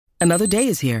Another day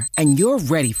is here, and you're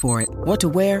ready for it. What to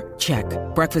wear? Check.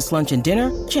 Breakfast, lunch, and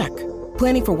dinner? Check.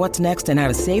 Planning for what's next and how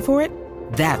to save for it?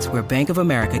 That's where Bank of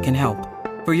America can help.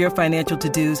 For your financial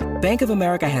to-dos, Bank of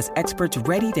America has experts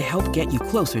ready to help get you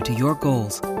closer to your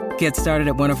goals. Get started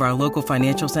at one of our local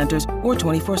financial centers or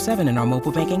 24/7 in our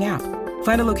mobile banking app.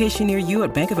 Find a location near you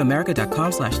at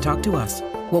bankofamerica.com/talktous.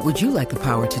 What would you like the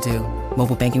power to do?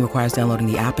 Mobile banking requires downloading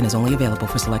the app and is only available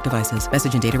for select devices.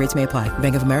 Message and data rates may apply.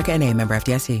 Bank of America N.A., member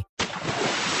FDIC.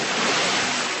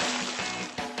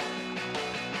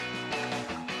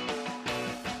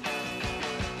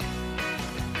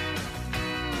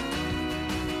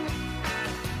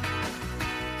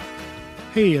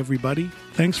 Hey everybody,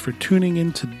 thanks for tuning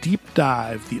in to Deep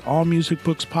Dive, the All Music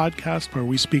Books podcast where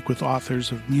we speak with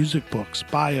authors of music books,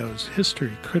 bios,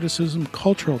 history, criticism,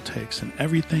 cultural takes, and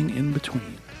everything in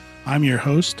between. I'm your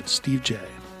host, Steve J.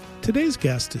 Today's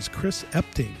guest is Chris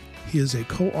Epting. He is a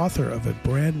co-author of a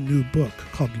brand new book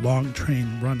called Long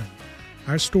Train Runnin',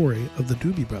 our story of the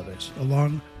Doobie Brothers,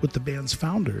 along with the band's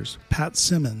founders, Pat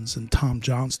Simmons and Tom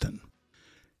Johnston.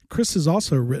 Chris has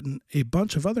also written a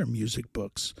bunch of other music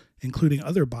books, including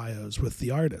other bios with the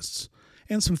artists,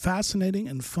 and some fascinating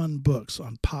and fun books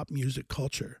on pop music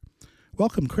culture.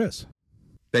 Welcome, Chris.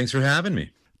 Thanks for having me.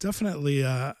 Definitely.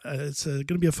 It's going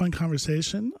to be a fun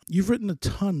conversation. You've written a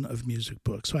ton of music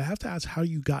books, so I have to ask how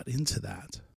you got into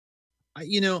that.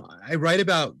 I write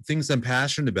about things I'm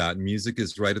passionate about, and music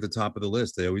is right at the top of the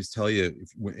list. I always tell you,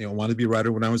 I wanted to be a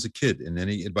writer when I was a kid, and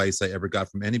any advice I ever got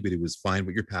from anybody was find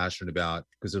what you're passionate about,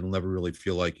 because it'll never really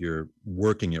feel like you're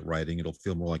working at writing. It'll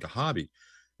feel more like a hobby.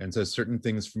 And so certain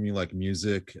things for me, like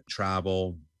music,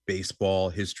 travel, baseball,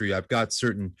 history, I've got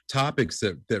certain topics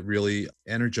that really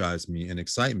energize me and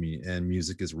excite me, and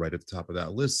music is right at the top of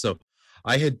that list. So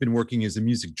I had been working as a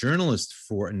music journalist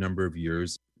for a number of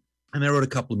years. And I wrote a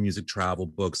couple of music travel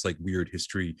books, like Weird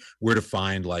History, where to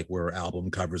find like where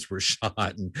album covers were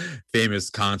shot and famous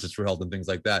concerts were held and things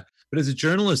like that. But as a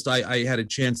journalist, I had a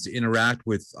chance to interact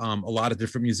with a lot of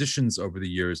different musicians over the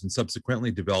years, and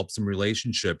subsequently developed some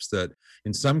relationships that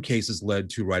in some cases led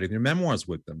to writing their memoirs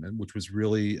with them, and which was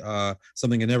really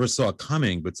something I never saw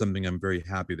coming, but something I'm very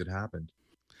happy that happened.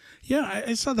 Yeah,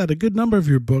 I saw that a good number of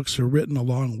your books are written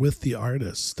along with the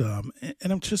artist. And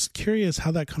I'm just curious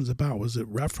how that comes about. Was it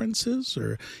references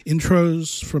or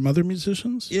intros from other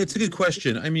musicians? Yeah, it's a good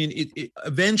question. I mean,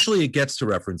 eventually it gets to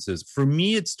references. For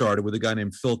me, it started with a guy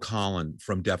named Phil Collin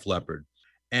from Def Leppard.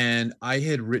 And I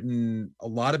had written a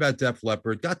lot about Def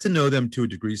Leppard, got to know them to a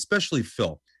degree, especially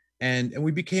Phil. And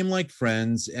we became like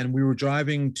friends, and we were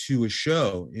driving to a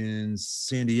show in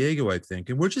San Diego, I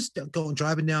think. And we're just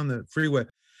driving down the freeway.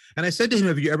 And I said to him,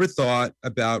 have you ever thought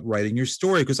about writing your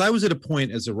story? Because I was at a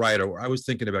point as a writer where I was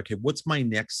thinking about, okay, what's my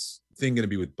next thing going to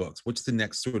be with books? What's the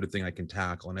next sort of thing I can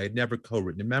tackle? And I had never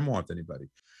co-written a memoir with anybody.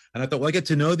 And I thought, well, I get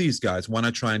to know these guys. Why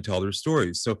not try and tell their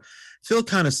stories? So Phil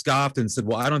kind of scoffed and said,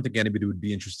 well, I don't think anybody would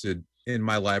be interested in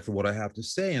my life or what I have to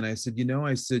say. And I said,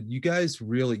 you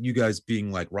guys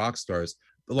being like rock stars,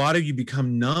 a lot of you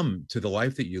become numb to the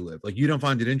life that you live. Like, you don't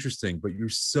find it interesting, but you're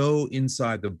so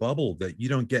inside the bubble that you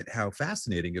don't get how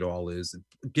fascinating it all is,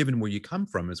 given where you come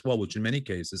from as well, which in many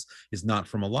cases is not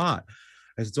from a lot.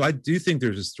 I said, so I do think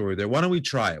there's a story there. Why don't we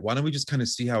try it? Why don't we just kind of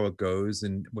see how it goes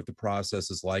and what the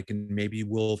process is like, and maybe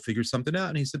we'll figure something out.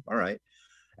 And he said, all right.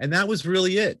 And that was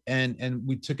really it. And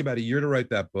we took about a year to write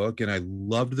that book. And I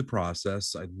loved the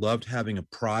process. I loved having a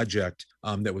project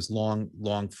that was long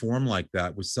form like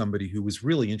that with somebody who was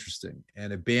really interesting,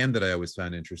 and a band that I always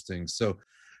found interesting. So,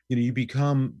 you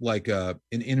become like an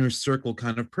inner circle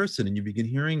kind of person, and you begin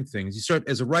hearing things. You start,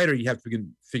 as a writer, you have to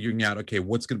begin figuring out, okay,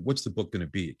 what's the book going to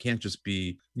be? It can't just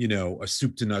be, a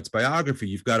soup to nuts biography.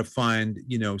 You've got to find,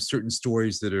 certain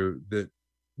stories that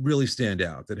really stand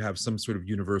out, that have some sort of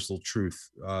universal truth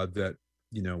that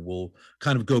will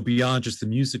kind of go beyond just the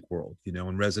music world, and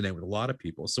resonate with a lot of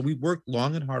people. So we worked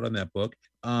long and hard on that book.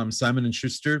 Simon &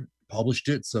 Schuster published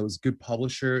it, so it was a good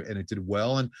publisher, and it did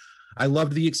well, and I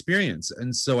loved the experience.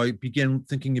 And so I began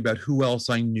thinking about who else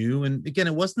I knew, and again,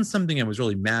 it wasn't something I was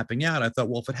really mapping out. I thought,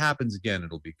 well, if it happens again,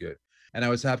 it'll be good. And I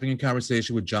was having a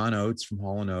conversation with John Oates from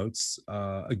Hall & Oates.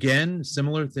 Again,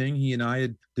 similar thing. He and I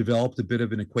had developed a bit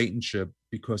of an acquaintanceship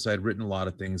because I had written a lot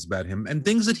of things about him and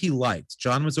things that he liked.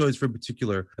 John was always very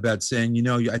particular about saying,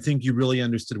 I think you really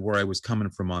understood where I was coming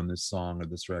from on this song or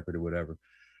this record or whatever.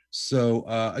 So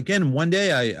again, one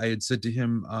day I had said to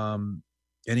him,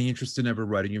 any interest in ever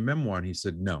writing your memoir? And he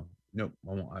said, no,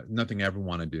 nothing I ever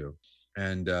want to do.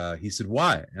 And he said,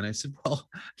 why? And I said, well,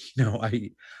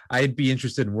 I'd be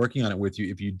interested in working on it with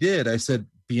you if you did. I said,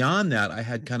 beyond that, I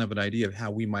had kind of an idea of how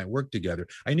we might work together.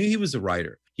 I knew he was a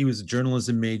writer. He was a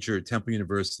journalism major at Temple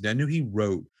University. I knew he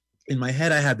wrote. In my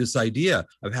head, I had this idea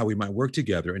of how we might work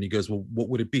together. And he goes, well, what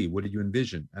would it be? What did you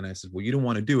envision? And I said, well, you don't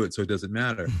want to do it, so it doesn't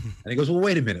matter. And he goes, well,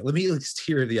 wait a minute. Let me at least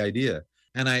hear the idea.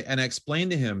 And I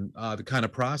explained to him the kind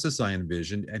of process I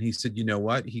envisioned. And he said, you know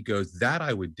what? He goes, that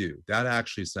I would do. That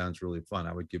actually sounds really fun.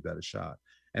 I would give that a shot.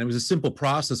 And it was a simple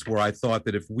process where I thought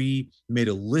that if we made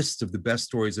a list of the best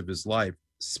stories of his life,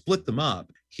 split them up,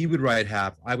 he would write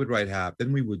half, I would write half,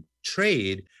 then we would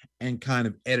trade and kind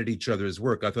of edit each other's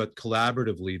work. I thought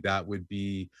collaboratively that would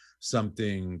be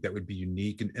something that would be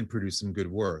unique and produce some good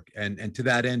work. And to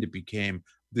that end, it became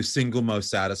the single most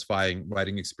satisfying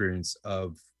writing experience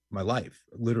of my life,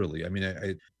 literally. I mean,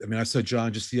 I saw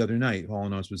John just the other night.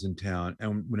 Hall & Oates was in town,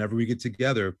 and whenever we get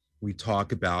together, we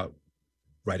talk about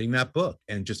writing that book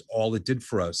and just all it did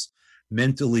for us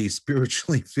mentally,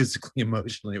 spiritually, physically,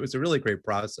 emotionally. It was a really great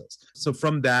process. So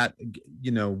from that,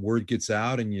 word gets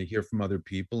out and you hear from other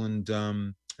people, and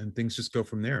things just go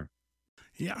from there.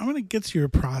 Yeah, I want to get to your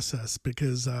process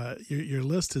because your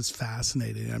list is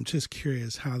fascinating. I'm just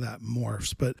curious how that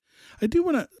morphs. But I do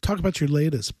want to talk about your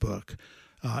latest book.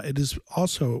 It is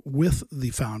also with the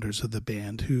founders of the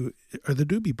band, who are the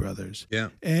Doobie Brothers. Yeah.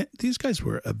 And these guys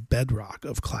were a bedrock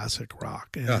of classic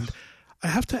rock. And I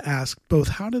have to ask both,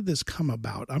 how did this come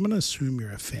about? I'm going to assume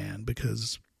you're a fan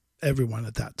because everyone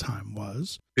at that time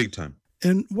was. Big time.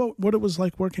 And what it was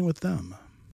like working with them.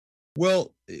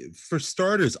 Well, for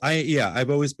starters, I've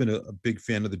always been a big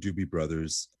fan of the Doobie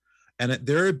Brothers. And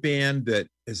they're a band that,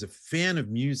 as a fan of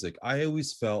music, I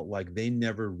always felt like they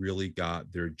never really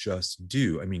got their just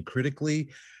due. I mean, critically,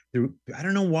 I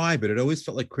don't know why, but it always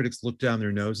felt like critics looked down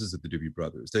their noses at the Doobie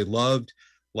Brothers. They loved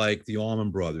like the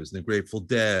Allman Brothers and the Grateful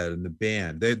Dead and the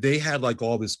band. They had like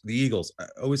all this, the Eagles. I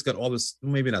always got all this,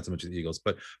 maybe not so much the Eagles,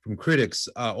 but from critics,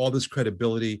 all this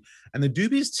credibility. And the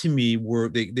Doobies to me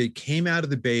they came out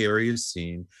of the Bay Area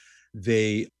scene.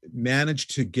 They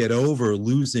managed to get over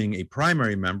losing a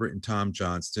primary member in Tom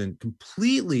Johnston,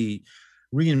 completely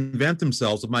reinvent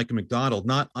themselves with Micah McDonald,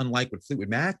 not unlike what Fleetwood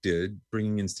Mac did,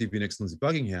 bringing in Stevie Nicks and Lindsey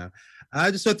Buckingham.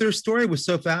 I just thought their story was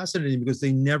so fascinating because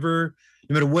they never,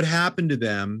 no matter what happened to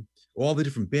them, all the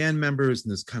different band members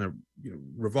and this kind of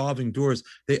revolving doors,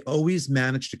 they always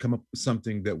managed to come up with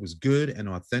something that was good and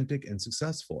authentic and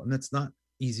successful. And that's not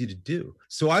easy to do.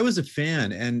 So I was a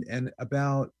fan, and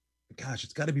about, gosh,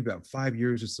 it's got to be about 5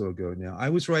 years or so ago now, I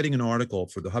was writing an article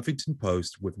for the Huffington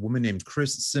Post with a woman named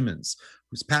Chris Simmons,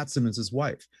 who's Pat Simmons'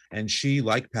 wife. And she,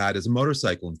 like Pat, is a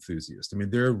motorcycle enthusiast. I mean,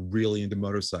 they're really into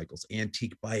motorcycles,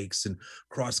 antique bikes and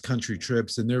cross-country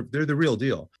trips, and they're the real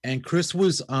deal. And Chris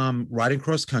was riding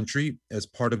cross-country as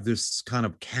part of this kind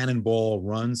of cannonball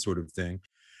run sort of thing.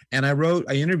 And I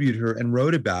interviewed her and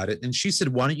wrote about it. And she said,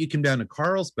 why don't you come down to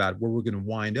Carlsbad where we're going to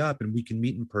wind up and we can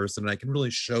meet in person and I can really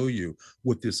show you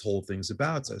what this whole thing's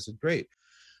about. So I said, great.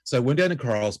 So I went down to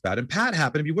Carlsbad and Pat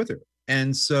happened to be with her.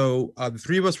 And so the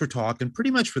three of us were talking pretty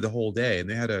much for the whole day. And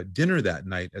they had a dinner that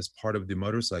night as part of the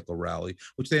motorcycle rally,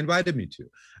 which they invited me to.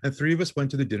 And three of us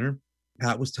went to the dinner.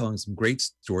 Pat was telling some great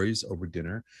stories over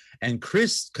dinner. And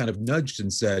Chris kind of nudged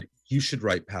and said, you should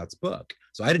write Pat's book.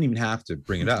 So I didn't even have to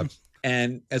bring it up.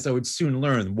 And as I would soon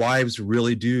learn, wives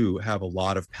really do have a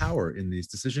lot of power in these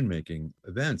decision-making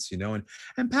events,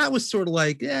 and Pat was sort of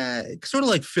like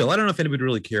Phil. I don't know if anybody would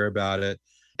really care about it.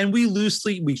 And we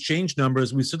exchanged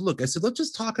numbers. We said, let's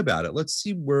just talk about it. Let's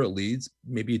see where it leads.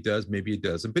 Maybe it does, maybe it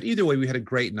doesn't. But either way, we had a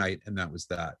great night, and that was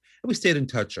that. And we stayed in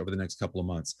touch over the next couple of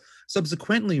months.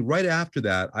 Subsequently, right after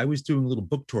that, I was doing a little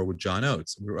book tour with John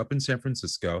Oates. We were up in San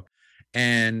Francisco.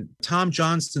 And Tom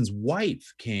Johnston's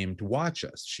wife came to watch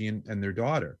us, she and their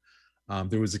daughter.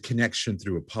 There was a connection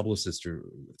through a publicist or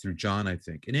through John, I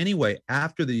think. And anyway,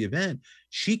 after the event,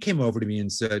 she came over to me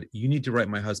and said, you need to write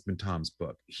my husband Tom's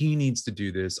book. He needs to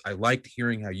do this. I liked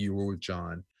hearing how you were with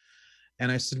John.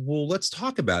 And I said, well, let's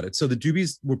talk about it. So the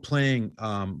Doobies were playing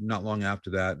not long after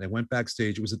that. And I went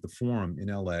backstage. It was at the Forum in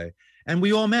LA. And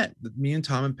we all met, me and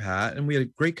Tom and Pat. And we had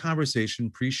a great conversation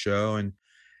pre-show. And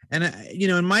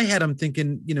in my head, I'm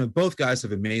thinking, both guys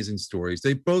have amazing stories.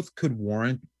 They both could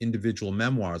warrant individual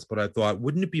memoirs, but I thought,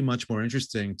 wouldn't it be much more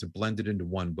interesting to blend it into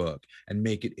one book and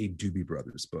make it a Doobie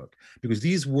Brothers book? Because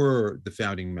these were the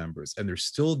founding members and they're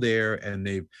still there,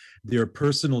 and their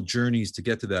personal journeys to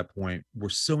get to that point were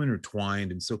so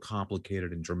intertwined and so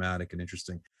complicated and dramatic and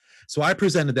interesting. So I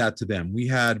presented that to them. We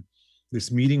had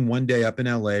this meeting one day up in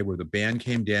LA where the band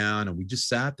came down and we just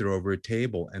sat there over a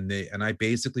table, and I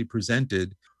basically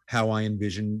presented how I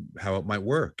envisioned how it might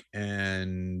work.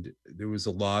 And there was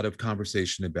a lot of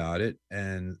conversation about it,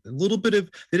 and a little bit of,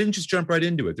 they didn't just jump right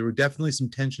into it. There were definitely some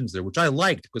tensions there, which I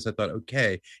liked, because I thought,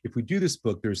 okay, if we do this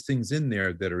book, there's things in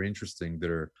there that are interesting, that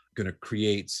are going to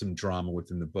create some drama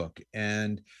within the book.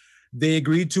 And they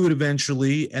agreed to it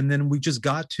eventually. And then we just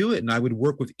got to it. And I would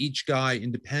work with each guy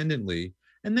independently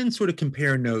and then sort of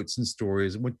compare notes and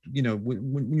stories. When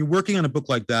you're working on a book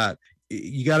like that,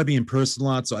 you got to be in person a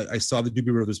lot. So I saw the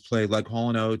Doobie Brothers play like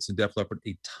Hall & Oates and Def Leppard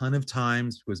a ton of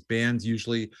times, because bands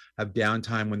usually have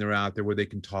downtime when they're out there where they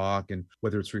can talk, and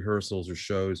whether it's rehearsals or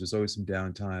shows, there's always some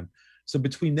downtime. So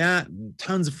between that,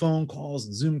 tons of phone calls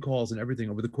and Zoom calls and everything,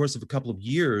 over the course of a couple of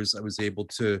years, I was able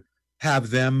to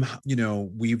have them,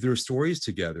 weave their stories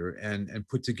together and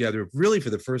put together, really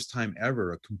for the first time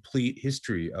ever, a complete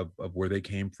history of where they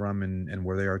came from and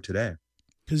where they are today.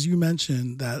 Because you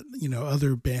mentioned that,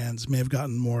 other bands may have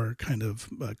gotten more kind of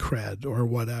cred or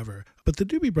whatever. But the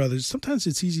Doobie Brothers, sometimes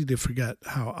it's easy to forget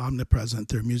how omnipresent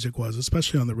their music was,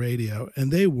 especially on the radio.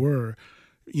 And they were,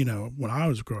 when I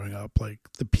was growing up, like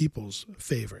the people's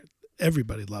favorite.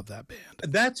 Everybody loved that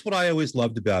band. That's what I always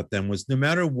loved about them, was no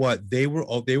matter what, they were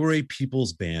a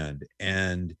people's band.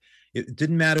 And it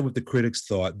didn't matter what the critics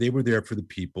thought. They were there for the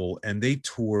people, and they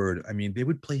toured. I mean, they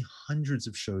would play hundreds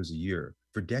of shows a year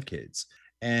for decades.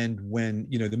 And when,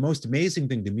 the most amazing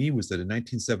thing to me was that in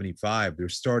 1975, they're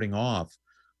starting off,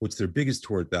 what's their biggest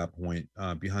tour at that point,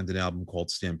 behind an album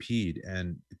called Stampede.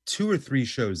 And 2 or 3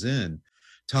 shows in,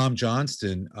 Tom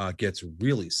Johnston gets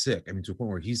really sick. I mean, to a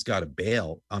point where he's got to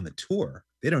bail on the tour.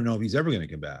 They don't know if he's ever going to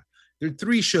come back. They're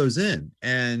 3 shows in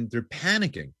and they're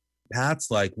panicking. Pat's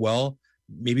like, well,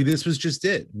 maybe this was just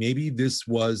it. Maybe this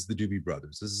was the Doobie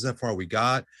Brothers. This is how far we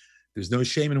got. There's no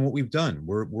shame in what we've done.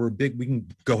 We're big, we can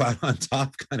go out on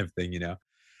top kind of thing,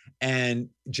 And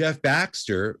Jeff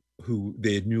Baxter, who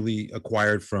they had newly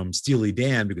acquired from Steely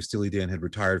Dan, because Steely Dan had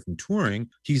retired from touring,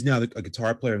 he's now a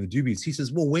guitar player in the Doobies. He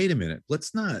says, well, wait a minute,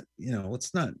 let's not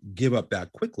give up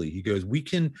that quickly. He goes,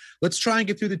 let's try and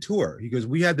get through the tour. He goes,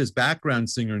 we had this background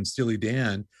singer in Steely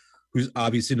Dan who's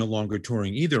obviously no longer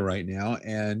touring either right now.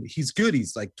 And he's good.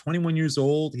 He's like 21 years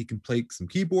old. He can play some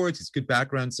keyboards. He's a good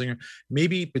background singer.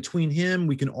 Maybe between him,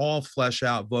 we can all flesh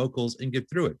out vocals and get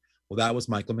through it. Well, that was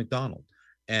Michael McDonald.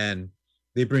 And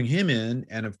they bring him in.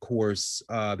 And of course,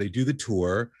 they do the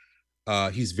tour.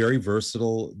 He's very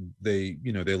versatile. They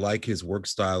like his work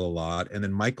style a lot. And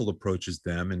then Michael approaches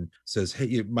them and says,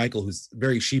 hey, Michael, who's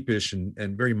very sheepish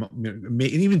and very, and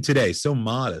even today, so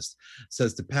modest,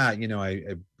 says to Pat,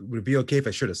 would it be okay if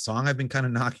I shared a song I've been kind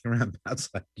of knocking around? Pat's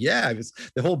like, yeah,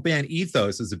 the whole band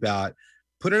ethos is about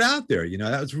put it out there.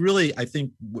 That was really, I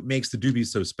think, what makes the Doobies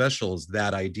so special, is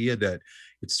that idea that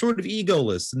it's sort of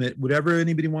egoless, and that whatever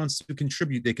anybody wants to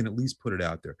contribute, they can at least put it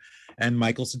out there. And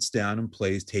Michael sits down and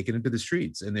plays Taken Into the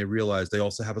Streets, and they realize they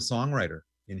also have a songwriter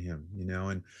in him,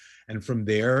 and from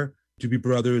there, Doobie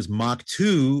Brothers Mach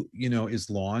 2, is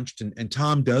launched, and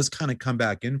Tom does kind of come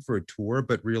back in for a tour,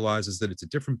 but realizes that it's a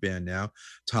different band now.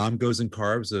 Tom goes and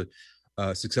carves a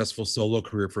successful solo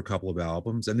career for a couple of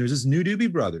albums, and there's this new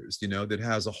Doobie Brothers, that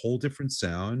has a whole different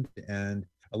sound, and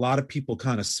a lot of people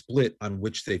kind of split on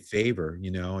which they favor,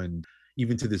 and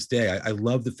even to this day, I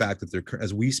love the fact that they're,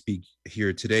 as we speak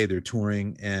here today, they're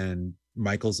touring and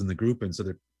Michael's in the group, and so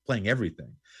they're playing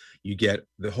everything. You get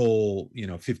the whole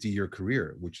 50-year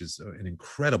career, which is an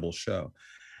incredible show.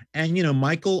 And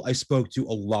Michael, I spoke to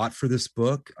a lot for this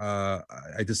book.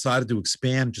 I decided to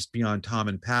expand just beyond Tom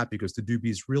and Pat, because the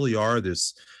Doobies really are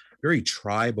this very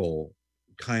tribal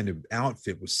kind of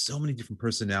outfit with so many different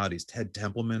personalities. Ted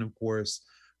Templeman, of course,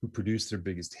 who produced their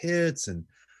biggest hits, and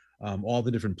all the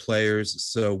different players.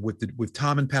 So with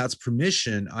Tom and Pat's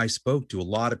permission, I spoke to a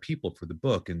lot of people for the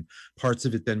book, and parts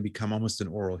of it then become almost an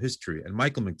oral history. And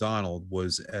Michael McDonald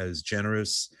was as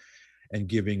generous and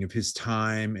giving of his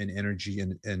time and energy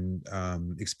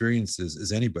and experiences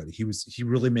as anybody. He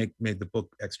really made the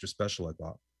book extra special, I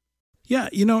thought. Yeah,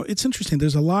 it's interesting.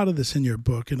 There's a lot of this in your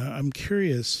book, and I'm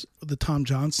curious, the Tom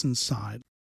Johnson side.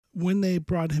 When they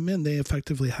brought him in, they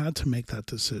effectively had to make that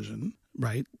decision,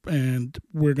 right? And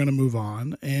we're going to move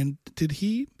on. And did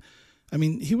he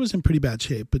was in pretty bad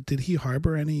shape, but did he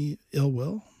harbor any ill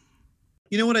will?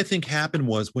 What I think happened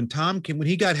was when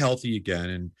he got healthy again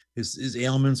and his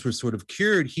ailments were sort of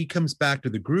cured, he comes back to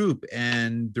the group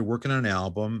and they're working on an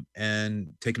album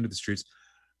and Taken to the Streets.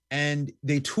 And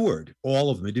they toured, all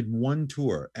of them. They did one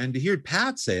tour. And to hear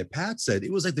Pat said it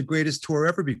was like the greatest tour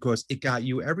ever, because it got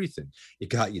you everything. It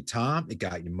got you Tom, it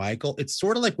got you Michael. It's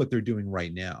sort of like what they're doing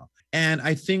right now. And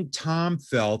I think Tom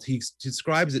felt, he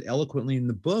describes it eloquently in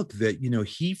the book, that,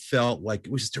 he felt like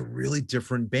it was just a really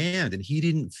different band. And he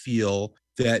didn't feel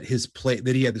that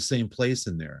that he had the same place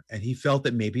in there. And he felt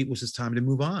that maybe it was his time to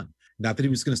move on. Not that he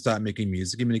was going to stop making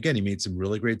music. I mean, again, he made some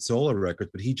really great solo records,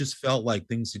 but he just felt like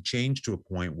things had changed to a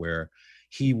point where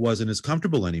he wasn't as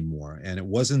comfortable anymore. And it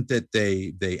wasn't that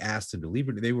they asked him to leave.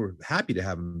 They were happy to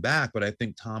have him back. But I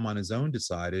think Tom on his own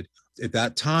decided at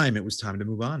that time it was time to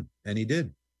move on. And he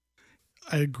did.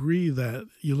 I agree that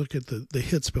you look at the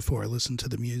hits before I listen to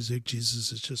the music,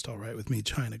 Jesus Is Just All Right With Me,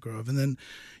 China Grove, and then,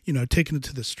 taking it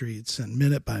to the streets and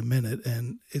Minute by Minute.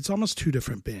 And it's almost two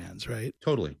different bands, right?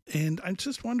 Totally. And I'm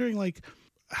just wondering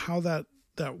how that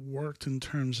worked in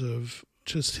terms of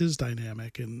just his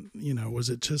dynamic. And, was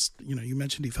it just, you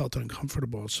mentioned he felt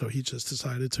uncomfortable, so he just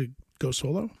decided to go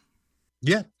solo?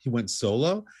 Yeah, he went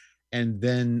solo. And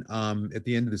then at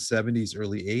the end of the 70s,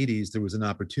 early 80s, there was an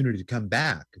opportunity to come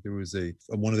back. There was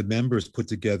one of the members put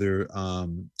together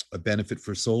a benefit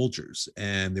for soldiers,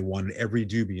 and they wanted every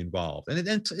Doobie involved.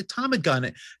 And Tom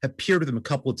had appeared with him a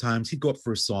couple of times. He'd go up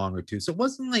for a song or two. So it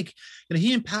wasn't like,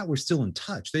 he and Pat were still in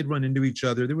touch. They'd run into each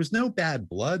other. There was no bad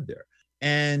blood there.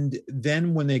 And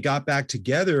then when they got back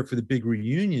together for the big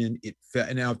reunion,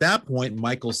 and now at that point,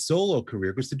 Michael's solo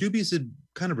career, because the Doobies had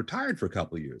kind of retired for a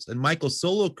couple of years, and Michael's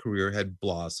solo career had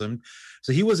blossomed.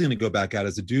 So he wasn't going to go back out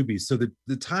as a Doobie. So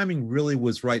the timing really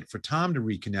was right for Tom to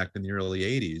reconnect in the early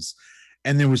 80s.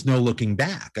 And there was no looking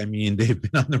back. I mean, they've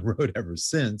been on the road ever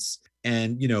since.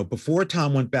 And, before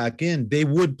Tom went back in, they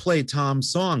would play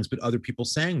Tom's songs, but other people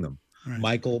sang them. Right.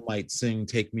 Michael might sing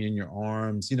Take Me in Your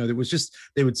Arms. There was just,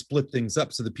 they would split things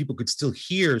up so that people could still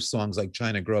hear songs like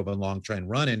China Grove and Long Train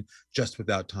Runnin' just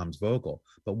without Tom's vocal.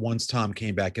 But once Tom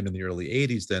came back in the early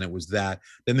 80s, then it was then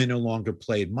they no longer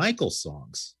played Michael's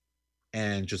songs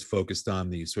and just focused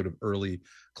on the sort of early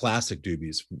classic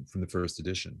Doobies from the first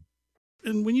edition.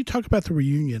 And when you talk about the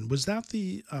reunion, was that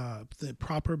the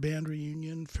proper band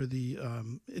reunion for the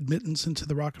admittance into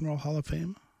the Rock and Roll Hall of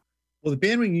Fame? Well, the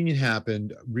band reunion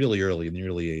happened really early in the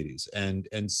early 80s.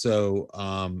 And so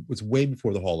it was way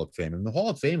before the Hall of Fame. And the Hall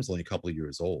of Fame is only a couple of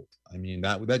years old. I mean,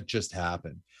 that just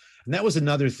happened. And that was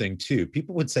another thing, too.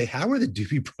 People would say, how are the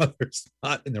Doobie Brothers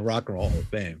not in the Rock and Roll Hall of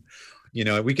Fame?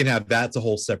 We can have, that's a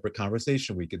whole separate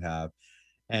conversation we could have.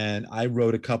 And I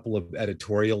wrote a couple of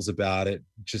editorials about it,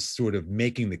 just sort of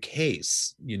making the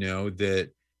case,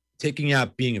 that taking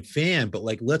out being a fan, but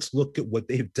let's look at what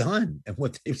they've done and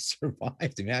what they've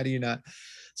survived. And how do you not?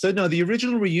 So no, the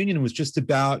original reunion was just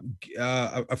about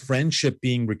a friendship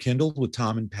being rekindled with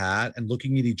Tom and Pat, and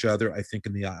looking at each other, I think,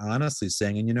 in the eye, honestly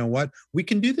saying, and you know what, we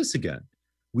can do this again.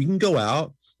 We can go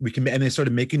out. And they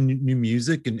started making new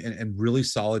music and really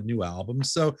solid new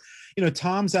albums. So,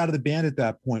 Tom's out of the band at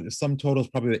that point. The sum total is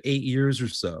probably 8 years or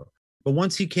so. But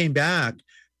once he came back,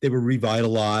 they were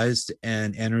revitalized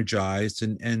and energized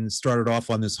and started off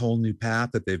on this whole new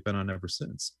path that they've been on ever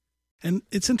since. And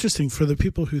it's interesting for the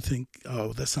people who think,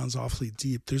 oh, that sounds awfully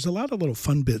deep. There's a lot of little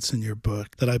fun bits in your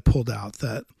book that I pulled out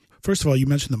that, first of all, you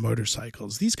mentioned the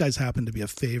motorcycles. These guys happen to be a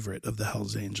favorite of the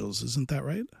Hells Angels. Isn't that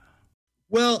right?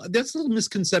 Well, that's a little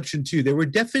misconception, too. They were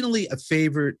definitely a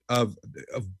favorite of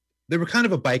they were kind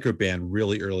of a biker band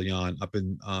really early on up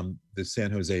in the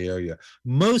San Jose area,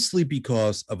 mostly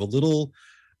because of a little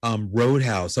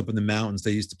roadhouse up in the mountains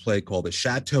they used to play called the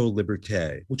Chateau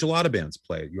Liberté, which a lot of bands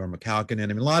played. Jorma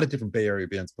Kaukonen, a lot of different Bay Area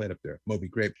bands played up there, Moby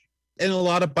Grape. And a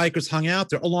lot of bikers hung out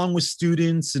there, along with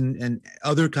students and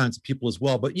other kinds of people as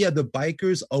well. But yeah, the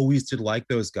bikers always did like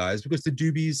those guys because the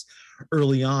Doobies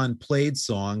early on played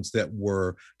songs that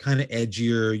were kind of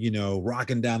edgier,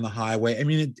 rocking down the highway. I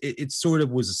mean, it sort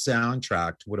of was a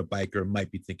soundtrack to what a biker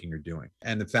might be thinking or doing.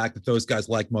 And the fact that those guys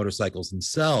like motorcycles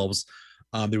themselves,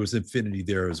 there was infinity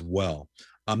there as well.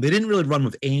 They didn't really run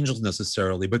with Angels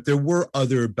necessarily, but there were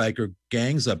other biker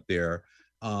gangs up there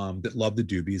that loved the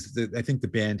Doobies. I think the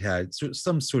band had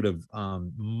some sort of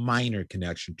minor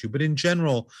connection to, but in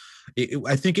general,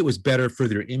 I think it was better for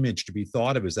their image to be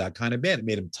thought of as that kind of band. It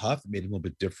made them tough, it made them a little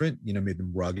bit different, made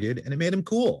them rugged, and it made them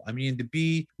cool. I mean, to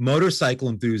be motorcycle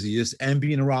enthusiasts and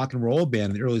being a rock and roll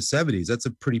band in the early 70s, that's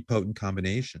a pretty potent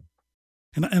combination.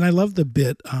 And I love the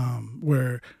bit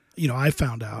where, I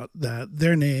found out that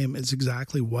their name is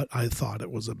exactly what I thought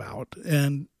it was about.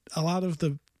 And a lot of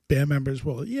the band members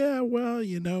will, but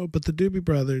the Doobie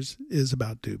Brothers is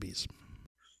about Doobies.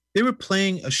 They were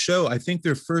playing a show, I think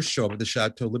their first show at the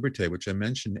Chateau Liberté, which I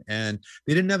mentioned, and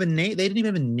they didn't have a name. They didn't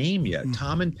even have a name yet. Mm-hmm.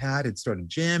 Tom and Pat had started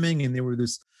jamming, and they were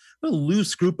this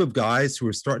loose group of guys who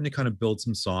were starting to kind of build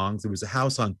some songs. There was a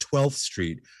house on 12th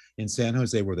Street in San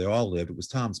Jose where they all lived. It was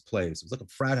Tom's place. It was like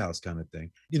a frat house kind of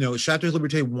thing. Chateau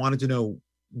Liberté wanted to know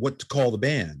what to call the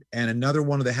band. And another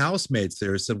one of the housemates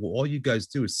there said, well, all you guys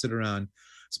do is sit around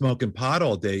smoking pot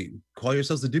all day, call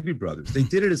yourselves the Doobie Brothers. They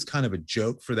did it as kind of a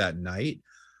joke for that night.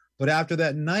 But after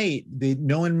that night,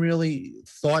 no one really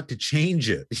thought to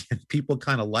change it. People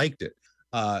kind of liked it.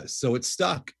 So it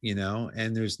stuck,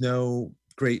 and there's no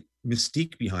great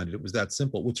mystique behind it. It was that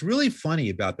simple. What's really funny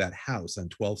about that house on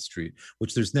 12th Street,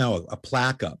 which there's now a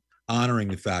plaque up honoring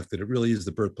the fact that it really is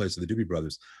the birthplace of the Doobie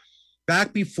Brothers.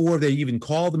 Back before they even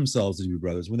called themselves the Doobie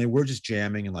Brothers, when they were just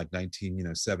jamming in like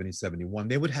 1970, 71,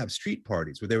 they would have street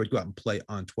parties where they would go out and play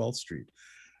on 12th Street.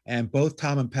 And both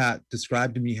Tom and Pat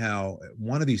described to me how at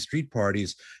one of these street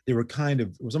parties, they were it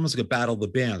was almost like a battle of the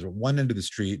bands, where one end of the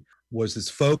street was this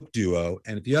folk duo,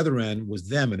 and at the other end was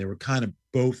them, and they were kind of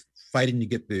both fighting to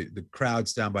get the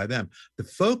crowds down by them. The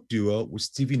folk duo was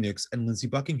Stevie Nicks and Lindsey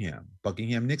Buckingham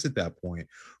Nicks at that point,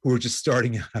 who were just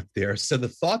starting out up there. So the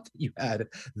thought that you had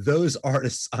those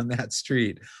artists on that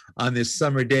street on this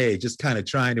summer day, just kind of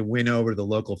trying to win over the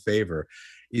local favor,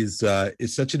 is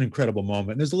such an incredible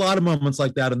moment. And there's a lot of moments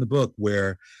like that in the book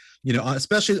where,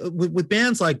 especially with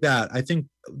bands like that, I think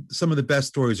some of the best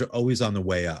stories are always on the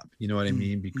way up. You know what I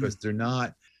mean? Because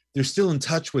they're still in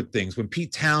touch with things. When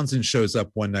Pete Townsend shows up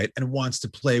one night and wants to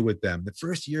play with them, the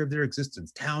first year of their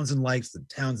existence, Townsend likes them,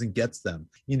 Townsend gets them,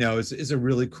 is a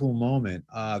really cool moment.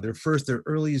 Their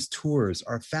earliest tours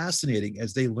are fascinating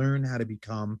as they learn how to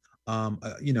become, a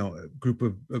group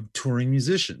of touring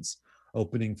musicians,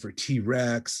 opening for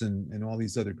T-Rex and all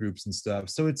these other groups and stuff.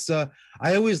 So it's I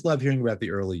always love hearing about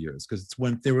the early years, because it's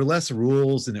when there were less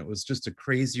rules and it was just a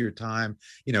crazier time,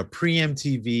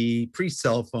 pre-MTV,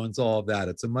 pre-cell phones, all of that.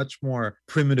 It's a much more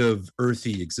primitive,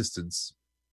 earthy existence.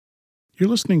 You're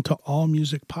listening to All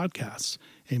Music Podcasts,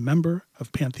 a member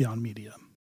of Pantheon Media.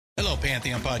 Hello,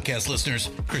 Pantheon Podcast listeners.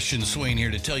 Christian Swain here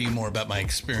to tell you more about my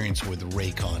experience with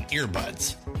Raycon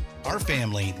earbuds. Our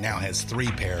family now has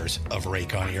 3 pairs of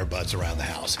Raycon earbuds around the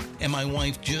house, and my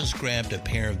wife just grabbed a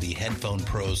pair of the Headphone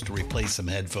Pros to replace some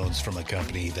headphones from a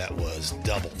company that was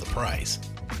double the price.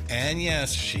 And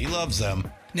yes, she loves them.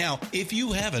 Now, if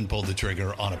you haven't pulled the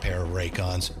trigger on a pair of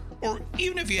Raycons, or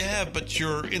even if you have, but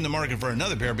you're in the market for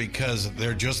another pair because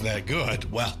they're just that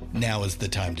good, well, now is the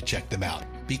time to check them out,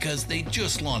 because they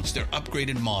just launched their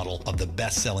upgraded model of the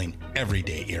best-selling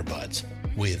everyday earbuds.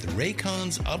 With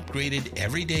Raycon's upgraded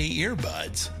everyday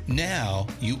earbuds, now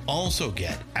you also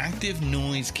get active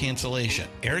noise cancellation,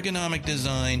 ergonomic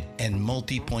design, and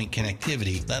multi-point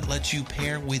connectivity that lets you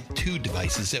pair with 2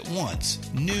 devices at once.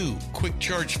 New quick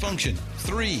charge function,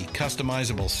 3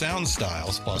 customizable sound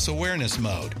styles, plus awareness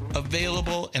mode.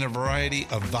 Available in a variety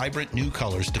of vibrant new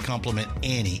colors to complement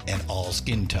any and all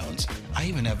skin tones. I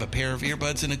even have a pair of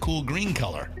earbuds in a cool green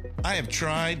color. I have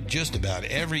tried just about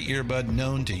every earbud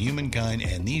known to humankind,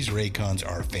 and these Raycons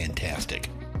are fantastic.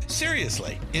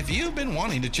 Seriously, if you've been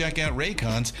wanting to check out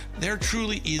Raycons, there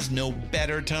truly is no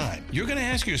better time. You're going to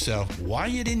ask yourself why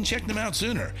you didn't check them out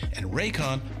sooner, and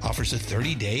Raycon offers a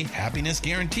 30-day happiness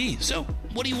guarantee. So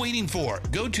what are you waiting for?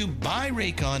 Go to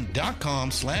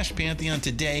buyraycon.com/Pantheon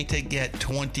today to get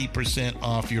 20%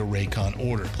 off your Raycon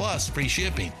order, plus free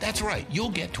shipping. That's right,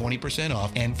 you'll get 20%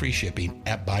 off and free shipping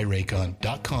at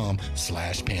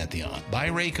buyraycon.com/Pantheon.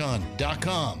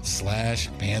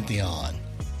 buyraycon.com/Pantheon.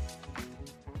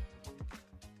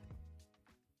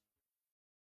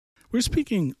 We're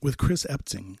speaking with Chris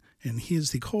Epting, and he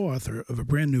is the co-author of a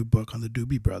brand new book on the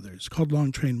Doobie Brothers called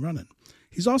Long Train Runnin'.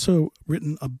 He's also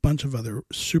written a bunch of other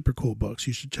super cool books.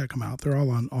 You should check them out. They're all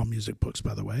on All Music Books,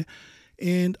 by the way.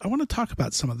 And I want to talk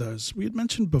about some of those. We had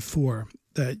mentioned before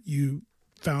that you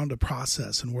found a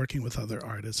process in working with other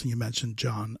artists, and you mentioned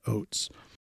John Oates.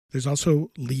 There's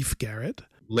also Leif Garrett.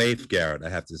 Leif Garrett, I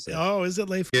have to say. Oh, is it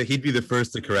Leif? Yeah, he'd be the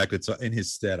first to correct it. So in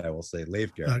his stead, I will say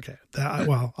Leif Garrett. Okay.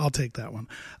 Well, I'll take that one.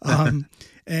 And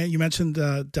you mentioned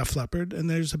Def Leppard, and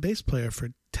there's a bass player for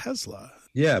Tesla.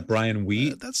 Yeah, Brian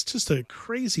Wheat. That's just a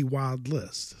crazy, wild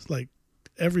list. Like,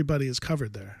 everybody is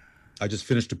covered there. I just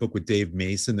finished a book with Dave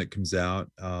Mason that comes out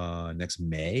next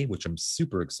May, which I'm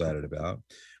super excited about.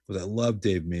 Because I love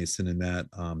Dave Mason and that.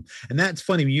 And that's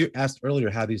funny. You asked earlier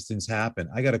how these things happen.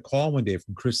 I got a call one day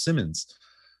from Chris Simmons,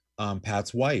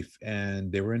 Pat's wife,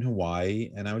 and they were in Hawaii,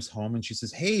 and I was home, and she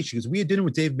says, hey, she goes, we had dinner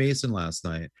with Dave Mason last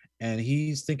night, and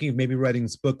he's thinking of maybe writing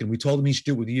this book, and we told him he should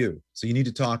do it with you. So you need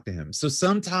to talk to him. So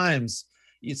sometimes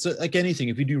it's like anything.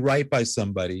 If you do right by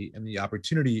somebody and the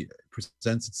opportunity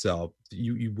presents itself,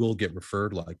 you will get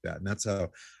referred like that. And that's how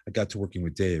I got to working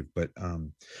with Dave. But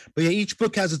yeah, each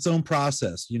book has its own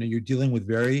process. You know, you're dealing with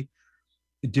very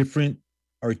different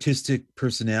artistic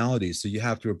personalities. So you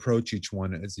have to approach each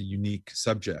one as a unique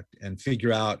subject and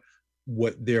figure out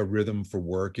what their rhythm for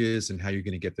work is and how you're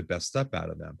going to get the best stuff out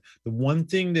of them. The one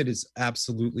thing that is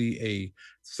absolutely a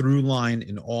through line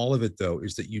in all of it, though,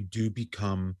 is that you do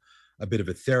become a bit of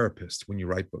a therapist when you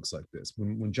write books like this.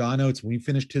 When John Oates, when he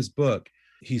finished his book,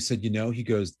 he said, he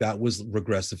goes, that was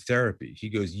regressive therapy. He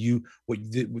goes,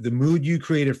 the mood you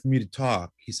created for me to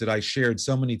talk, he said, I shared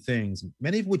so many things,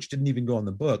 many of which didn't even go in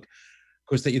the book. Of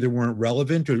course, they either weren't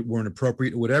relevant or weren't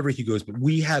appropriate or whatever. He goes, but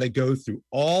we had to go through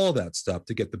all that stuff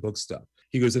to get the book stuff.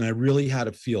 He goes, and I really had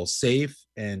to feel safe,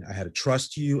 and I had to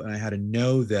trust you, and I had to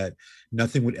know that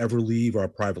nothing would ever leave our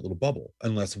private little bubble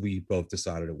unless we both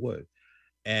decided it would.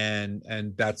 And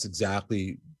that's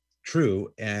exactly true.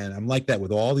 And I'm like that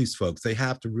with all these folks. They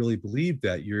have to really believe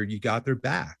that you got their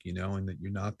back, and that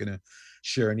you're not going to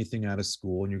share anything out of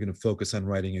school, and you're going to focus on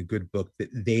writing a good book that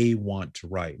they want to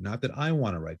write, not that I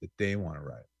want to write, that they want to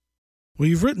write. Well,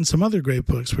 you've written some other great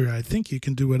books where I think you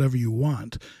can do whatever you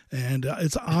want. And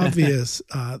it's obvious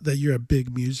that you're a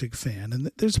big music fan.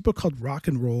 And there's a book called Rock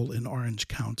and Roll in Orange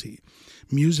County,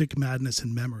 Music, Madness,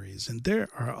 and Memories. And there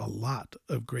are a lot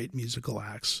of great musical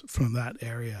acts from that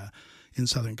area in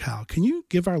Southern Cal. Can you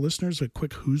give our listeners a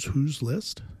quick who's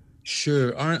list?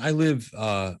 Sure. I've lived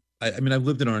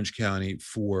in Orange County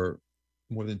for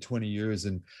more than 20 years.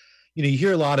 And you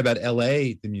hear a lot about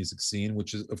LA, the music scene,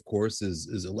 which is, of course,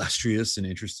 is illustrious and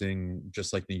interesting,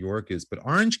 just like New York is. But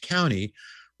Orange County,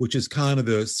 which is kind of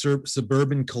the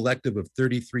suburban collective of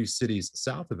 33 cities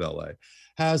south of LA,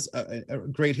 has a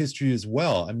great history as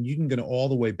well. I mean, you can go all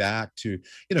the way back to,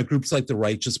 groups like the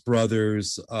Righteous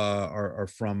Brothers are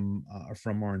from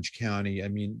Orange County. I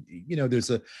mean, there's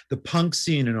the punk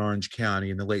scene in Orange County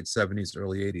in the late 70s,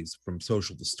 early 80s, from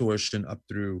Social Distortion up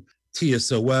through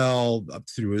TSOL, up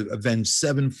through Avenged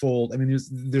Sevenfold. I mean,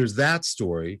 there's that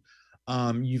story.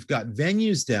 You've got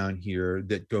venues down here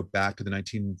that go back to the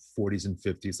 1940s and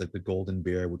 50s, like the Golden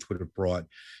Bear, which would have brought,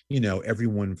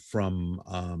 everyone from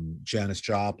Janis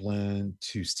Joplin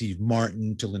to Steve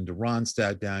Martin to Linda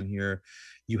Ronstadt down here.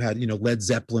 You had, Led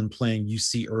Zeppelin playing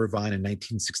UC Irvine in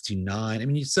 1969. I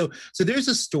mean, so there's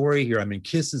a story here. I mean,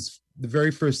 Kiss's the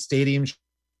very first stadium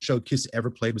show Kiss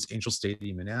ever played was Angel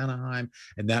Stadium in Anaheim,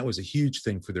 and that was a huge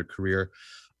thing for their career.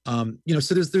 So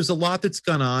there's a lot that's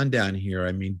gone on down here.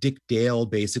 I mean, Dick Dale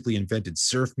basically invented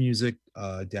surf music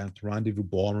down at the Rendezvous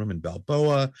Ballroom in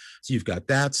Balboa. So you've got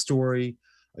that story,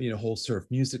 whole surf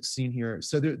music scene here.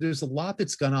 So there's a lot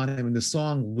that's gone on. I mean, the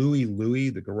song Louie Louie,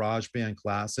 the garage band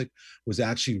classic, was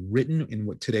actually written in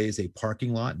what today is a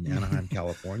parking lot in Anaheim,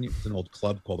 California. It's an old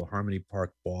club called the Harmony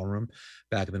Park Ballroom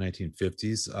back in the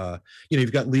 1950s.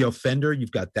 You've got Leo Fender,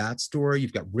 you've got that story,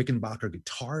 you've got Rickenbacker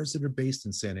guitars that are based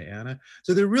in Santa Ana.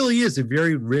 So there really is a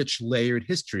very rich, layered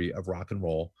history of rock and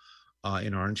roll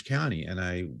in Orange County. And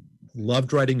I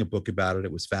loved writing a book about it.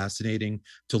 It was fascinating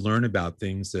to learn about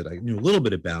things that I knew a little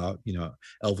bit about,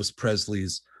 Elvis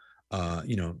Presley's,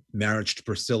 marriage to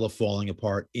Priscilla falling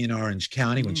apart in Orange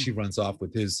County when she runs off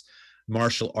with his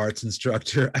martial arts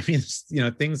instructor. I mean,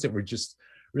 things that were just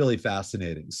really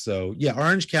fascinating. So yeah,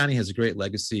 Orange County has a great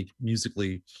legacy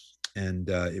musically, and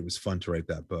it was fun to write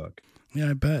that book.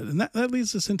 Yeah, I bet. And that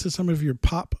leads us into some of your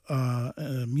pop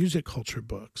music culture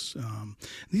books.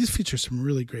 These feature some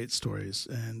really great stories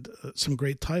and some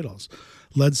great titles.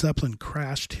 Led Zeppelin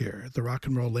Crashed Here, The Rock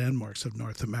and Roll Landmarks of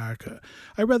North America.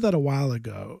 I read that a while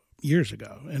ago, years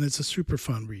ago, and it's a super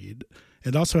fun read.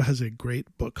 It also has a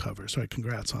great book cover, so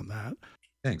congrats on that.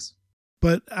 Thanks.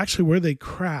 But actually where they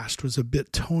crashed was a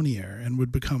bit tonier and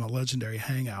would become a legendary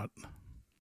hangout.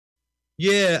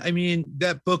 Yeah, I mean,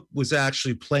 that book was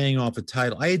actually playing off a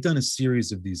title. I had done a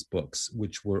series of these books,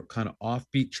 which were kind of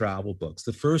offbeat travel books.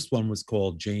 The first one was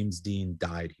called James Dean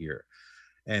Died Here.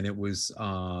 And it was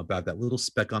about that little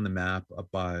speck on the map up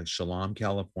by Shalom,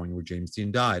 California, where James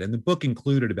Dean died. And the book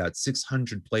included about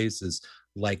 600 places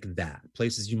like that,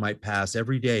 places you might pass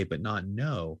every day but not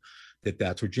know that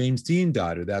that's where James Dean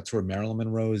died, or that's where Marilyn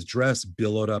Monroe's dress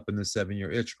billowed up in the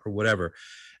 7-Year Itch, or whatever.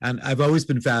 And I've always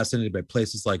been fascinated by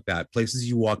places like that, places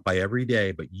you walk by every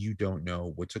day, but you don't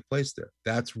know what took place there.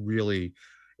 That's really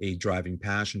a driving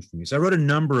passion for me. So I wrote a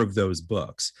number of those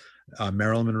books.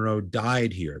 Marilyn Monroe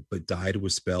died here, but died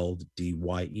was spelled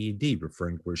D-Y-E-D,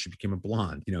 referring to where she became a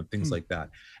blonde, things like that.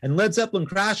 And Led Zeppelin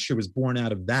Crashed Here was born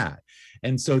out of that.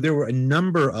 And so there were a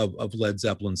number of Led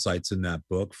Zeppelin sites in that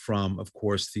book, from, of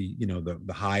course, the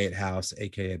Hyatt House,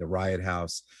 AKA the Riot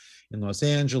House in Los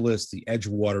Angeles, the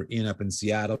Edgewater Inn up in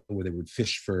Seattle, where they would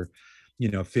fish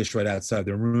right outside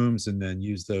their rooms and then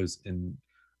use those in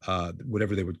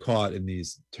whatever they would caught in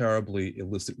these terribly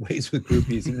illicit ways with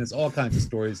groupies. And there's all kinds of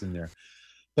stories in there.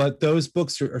 But those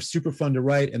books are super fun to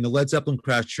write. And the Led Zeppelin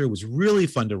Crash Tour was really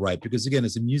fun to write because, again,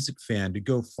 as a music fan, to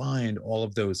go find all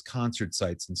of those concert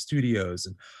sites and studios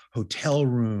and hotel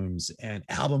rooms and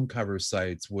album cover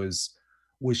sites was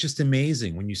just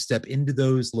amazing. When you step into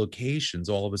those locations,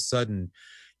 all of a sudden,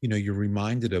 you're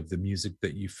reminded of the music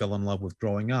that you fell in love with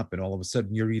growing up, and all of a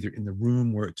sudden you're either in the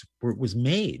room where it was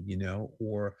made,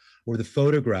 or the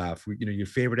photograph, your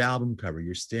favorite album cover.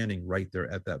 You're standing right there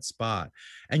at that spot,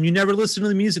 and you never listen to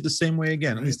the music the same way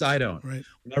again. Right. At least I don't. Right.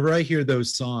 Whenever I hear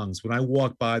those songs, when I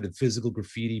walk by the physical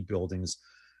graffiti buildings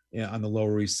on the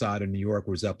Lower East Side of New York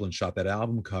where Zeppelin shot that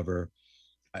album cover,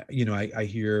 I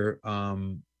hear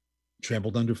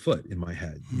Trampled Underfoot in my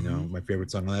head. My favorite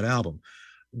song on that album.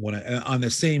 When on the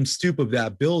same stoop of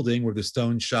that building where the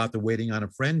Stones shot the Waiting on a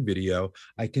Friend video,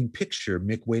 I can picture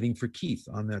Mick waiting for Keith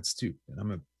on that stoop. And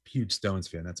I'm a huge Stones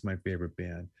fan. That's my favorite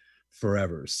band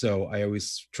forever. So I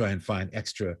always try and find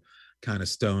extra kind of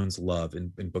Stones love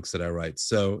in books that I write.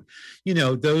 So,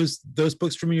 those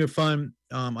books for me are fun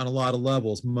on a lot of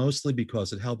levels, mostly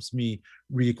because it helps me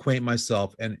reacquaint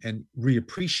myself and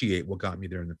reappreciate what got me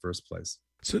there in the first place.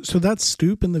 So that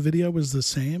stoop in the video was the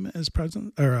same as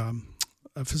present or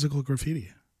a physical graffiti.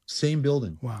 Same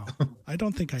building. Wow. I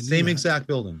don't think I knew Same that. exact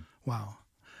building. Wow.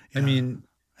 Yeah. I mean,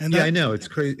 and I know it's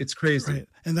crazy. It's crazy. Right.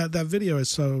 And that video is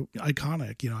so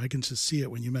iconic. I can just see it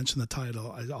when you mention the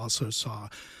title. I also saw,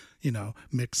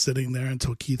 Mick sitting there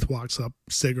until Keith walks up,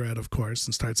 cigarette, of course,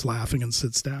 and starts laughing and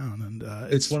sits down. And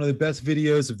it's one of the best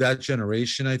videos of that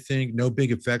generation, I think. No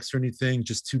big effects or anything,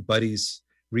 just two buddies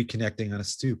reconnecting on a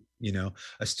stoop,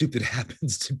 a stoop that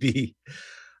happens to be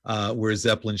where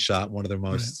Zeppelin shot one of their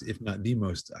most, if not the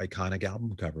most iconic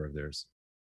album cover of theirs.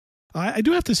 I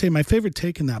do have to say my favorite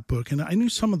take in that book, and I knew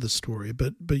some of the story,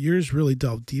 but yours really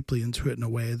delved deeply into it in a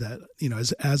way that,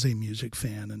 as a music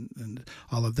fan and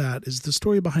all of that, is the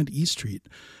story behind E Street,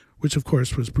 which of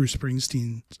course was Bruce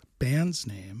Springsteen's band's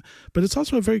name, but it's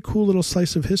also a very cool little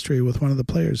slice of history with one of the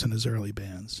players in his early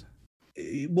bands.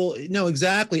 Well, no,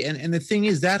 exactly. And the thing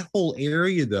is, that whole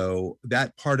area, though,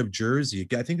 that part of Jersey,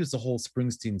 I think there's a whole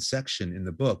Springsteen section in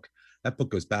the book. That book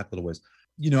goes back a little ways.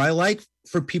 I like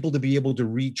for people to be able to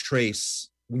retrace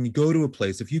when you go to a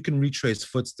place, if you can retrace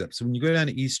footsteps. So when you go down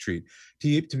to East Street,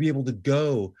 to be able to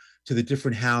go to the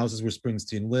different houses where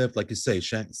Springsteen lived, like you say,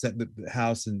 the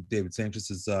house in David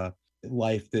Sanchez's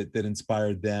life that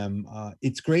inspired them.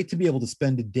 It's great to be able to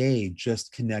spend a day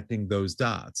just connecting those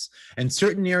dots, and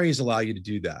certain areas allow you to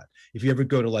do that. If you ever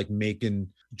go to like Macon,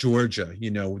 Georgia,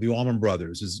 the Allman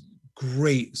Brothers is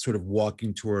great sort of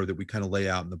walking tour that we kind of lay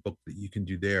out in the book that you can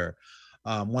do there.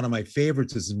 One of my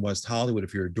favorites is in West Hollywood.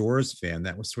 If you're a Doors fan,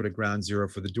 that was sort of ground zero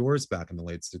for the Doors back in the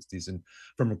late 60s. And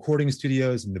from recording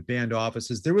studios and the band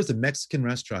offices, there was a Mexican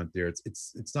restaurant there.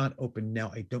 It's not open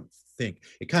now, I don't think.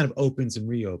 It kind of opens and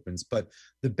reopens, but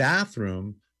the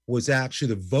bathroom was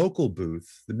actually the vocal booth,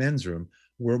 the men's room,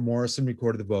 where Morrison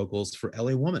recorded the vocals for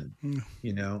LA Woman,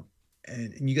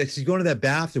 and you guys, you go into that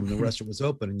bathroom and the restaurant was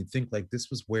open, and you think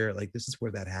this is where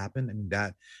that happened. I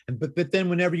mean, but then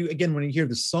when you hear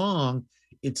the song,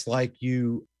 it's like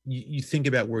you think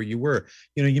about where you were.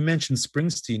 You mentioned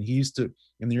Springsteen. He used to,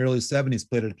 in the early 70s,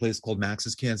 played at a place called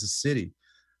Max's Kansas City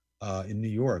in New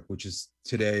York, which is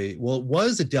today, well, it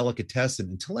was a delicatessen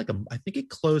until I think it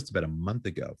closed about a month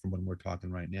ago from when we're talking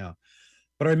right now.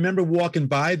 But I remember walking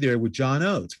by there with John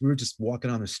Oates. We were just walking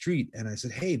on the street, and I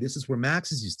said, "Hey, this is where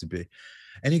Max's used to be."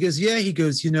 And he goes, "Yeah." He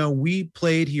goes, "We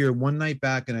played here one night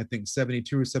back in, I think,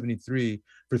 72 or 73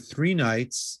 for 3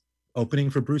 nights, opening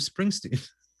for Bruce Springsteen."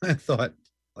 I thought,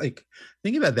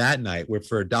 think about that night where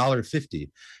for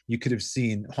 $1.50, you could have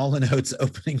seen Hall & Oates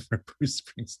opening for Bruce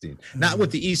Springsteen. Not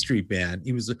with the E Street Band.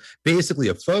 He was basically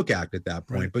a folk act at that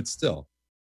point, but still.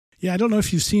 Yeah, I don't know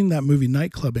if you've seen that movie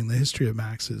Nightclubbing, The History of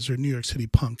Max's, or New York City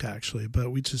Punk, actually, but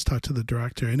we just talked to the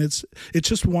director, and it's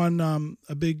just won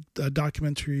a big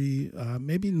documentary,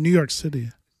 maybe New York City.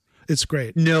 It's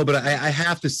great. No, but I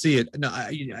have to see it. No,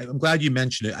 I'm glad you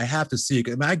mentioned it. I have to see it.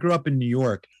 I mean, I grew up in New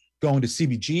York going to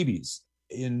CBGB's,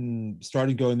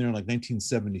 started going there in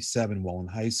 1977 while in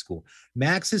high school.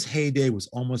 Max's heyday was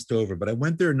almost over, but I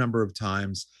went there a number of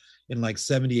times in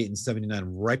 78 and 79,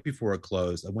 right before it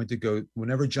closed. I went to go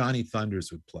whenever Johnny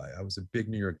Thunders would play. I was a big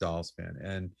New York Dolls fan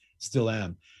and still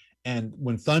am. And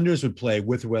when Thunders would play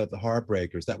with or without the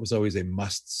Heartbreakers, that was always a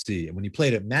must see. And when he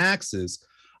played at Max's,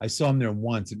 I saw him there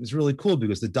once. It was really cool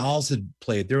because the Dolls had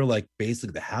played. They were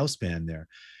basically the house band there.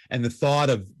 And the thought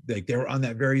of they were on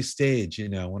that very stage,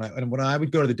 when I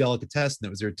would go to the Delicatessen that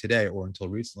was there today or until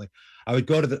recently, I would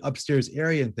go to the upstairs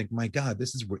area and think, my God,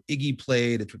 this is where Iggy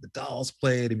played. It's where the Dolls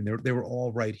played. I mean, they were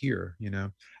all right here.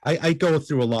 I go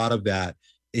through a lot of that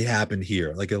it happened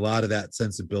here. Like a lot of that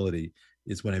sensibility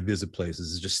is when I visit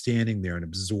places, is just standing there and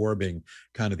absorbing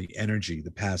kind of the energy, the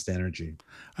past energy.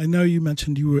 I know you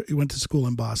mentioned you went to school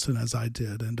in Boston, as I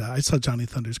did, and I saw Johnny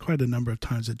Thunders quite a number of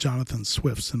times at Jonathan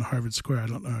Swift's in Harvard Square. I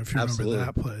don't know if you remember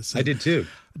that place. I did too.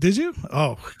 Did you?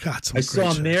 Oh, God, I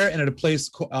saw him there and at a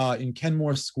place in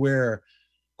Kenmore Square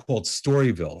called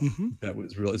Storyville. Mm-hmm. That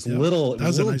was real. It's little. It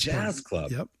was a little nice jazz bar.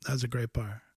 club. Yep, that was a great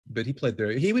bar. But he played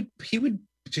there. He would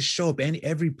just show up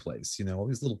every place, all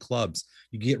these little clubs.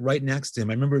 You get right next to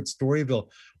him. I remember at Storyville,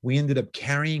 we ended up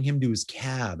carrying him to his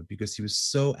cab because he was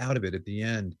so out of it at the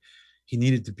end. He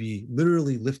needed to be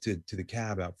literally lifted to the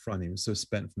cab out front. He was so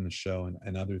spent from the show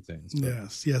and other things. But.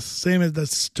 Yes. Same as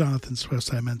that's Jonathan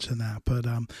Swift. I mentioned that. But,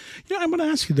 I'm going to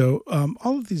ask you, though,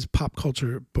 all of these pop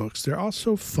culture books, they're all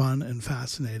so fun and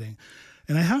fascinating.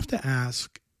 And I have to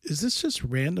ask, is this just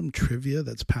random trivia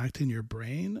that's packed in your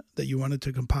brain that you wanted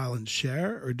to compile and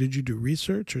share? Or did you do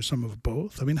research or some of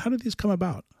both? I mean, how did these come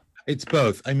about? It's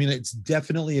both. I mean, it's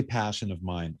definitely a passion of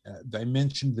mine. I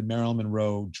mentioned the Marilyn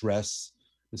Monroe dress,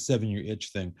 the 7-year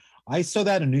itch thing. I saw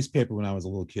that in a newspaper when I was a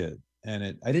little kid.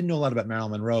 And I didn't know a lot about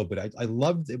Marilyn Monroe, but I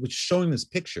loved it was showing this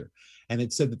picture. And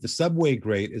it said that the subway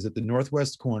grate is at the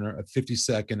northwest corner of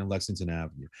 52nd and Lexington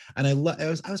Avenue. And I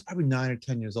was probably 9 or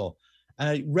 10 years old. And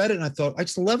I read it and I thought, I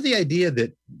just love the idea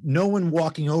that no one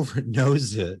walking over it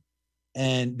knows it.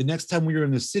 And the next time we were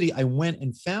in the city, I went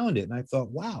and found it. And I thought,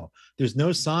 wow, there's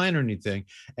no sign or anything.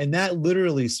 And that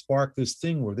literally sparked this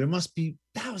thing where there must be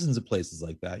thousands of places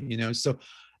like that, So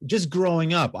just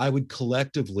growing up, I would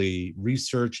collectively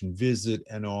research and visit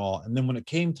and all. And then when it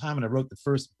came time and I wrote the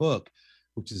first book,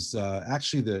 which is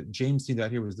actually the James Dean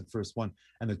Out Here was the first one.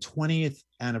 And the 20th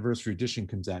anniversary edition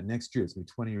comes out next year. It's going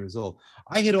to be 20 years old.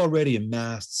 I had already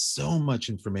amassed so much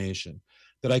information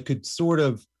that I could sort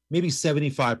of, maybe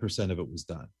 75% of it was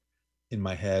done in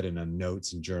my head and on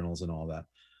notes and journals and all that.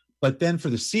 But then for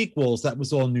the sequels, that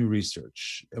was all new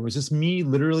research. It was just me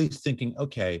literally thinking,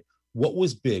 okay, what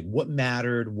was big? What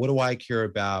mattered? What do I care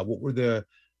about? What were the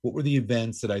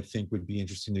events that I think would be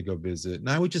interesting to go visit? And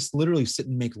I would just literally sit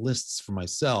and make lists for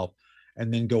myself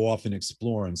and then go off and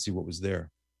explore and see what was there.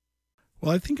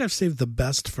 Well, I think I've saved the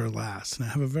best for last. And I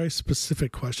have a very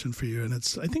specific question for you. And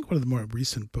it's, I think, one of the more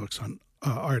recent books on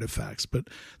artifacts. But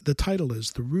the title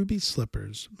is The Ruby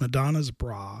Slippers, Madonna's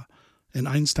Bra, and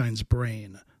Einstein's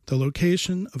Brain, the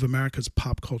location of America's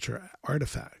pop culture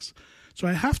artifacts. So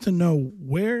I have to know,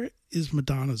 where is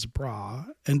Madonna's bra?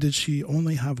 And did she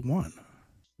only have one?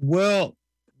 Well,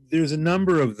 there's a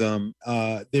number of them.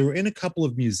 They were in a couple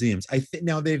of museums. I think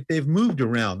now they've moved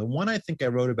around. The one I think I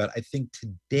wrote about, I think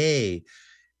today,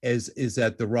 is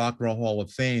at the Rock and Roll Hall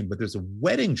of Fame. But there's a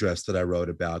wedding dress that I wrote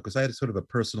about because I had sort of a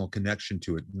personal connection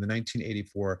to it. In the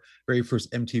 1984 very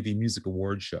first MTV Music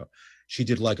Awards show, she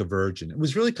did Like a Virgin. It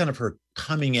was really kind of her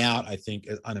coming out, I think,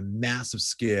 on a massive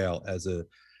scale as an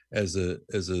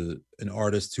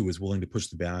artist who was willing to push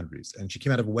the boundaries. And she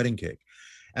came out of a wedding cake.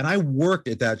 And I worked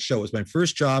at that show. It was my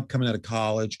first job coming out of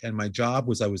college. And my job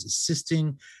was I was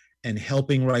assisting and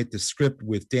helping write the script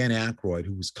with Dan Aykroyd,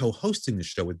 who was co-hosting the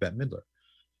show with Bette Midler.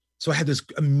 So I had this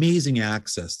amazing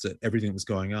access to everything that was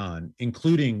going on,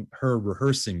 including her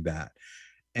rehearsing that.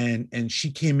 And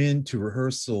she came into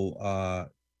rehearsal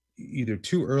either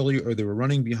too early or they were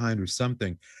running behind or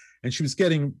something. And she was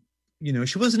getting,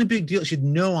 she wasn't a big deal. She had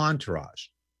no entourage.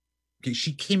 Okay,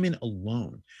 she came in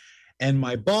alone. And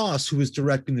my boss, who was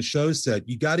directing the show, said,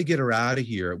 you got to get her out of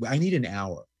here. I need an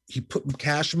hour. He put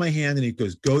cash in my hand and he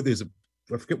goes,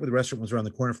 I forget what the restaurant was around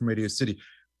the corner from Radio City.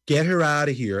 Get her out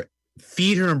of here,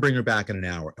 feed her and bring her back in an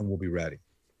hour and we'll be ready.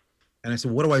 And I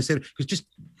said, what do I say? Because just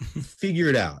figure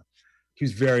it out. He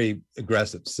was very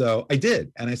aggressive. So I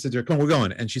did. And I said to her, come on, we're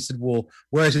going. And she said, well,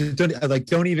 where? I said,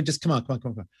 don't even, just come on.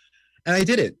 And I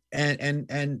did it.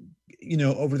 And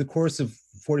over the course of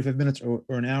 45 minutes or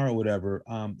an hour or whatever,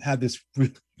 had this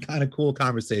really kind of cool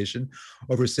conversation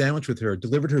over a sandwich with her,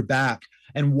 delivered her back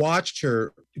and watched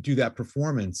her do that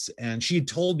performance. And she had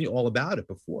told me all about it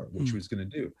before, what she was going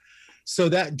to do. So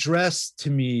that dress, to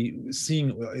me,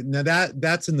 now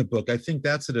that's in the book. I think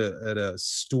that's at a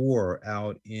store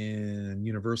out in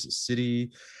Universal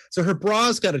City. So her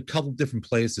bra's got a couple different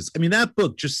places. I mean, that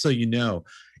book, just so you know,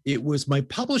 it was my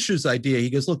publisher's idea. He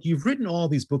goes, look, you've written all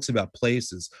these books about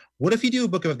places. What if you do a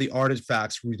book about the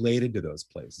artifacts related to those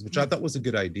places, which I thought was a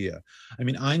good idea. I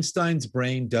mean, Einstein's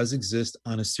brain does exist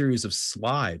on a series of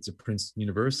slides at Princeton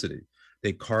University.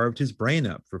 They carved his brain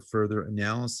up for further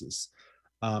analysis.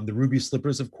 The ruby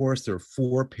slippers, of course, there are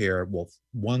 4 pair. Well,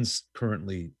 one's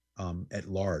currently at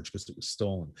large because it was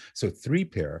stolen. So 3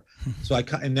 pair. So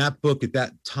in that book at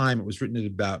that time, it was written at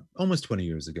about almost 20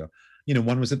 years ago.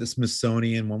 one was at the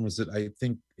Smithsonian, one was at, I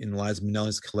think, in Liza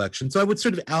Minnelli's collection. So I would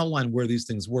sort of outline where these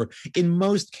things were. In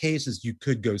most cases, you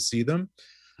could go see them.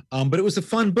 But it was a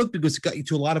fun book because it got you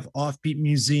to a lot of offbeat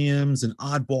museums and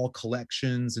oddball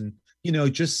collections and,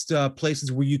 just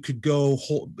places where you could go,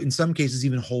 in some cases,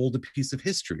 even hold a piece of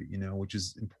history, which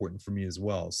is important for me as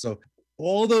well. So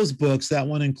all those books, that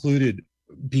one included,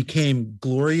 became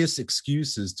glorious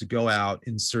excuses to go out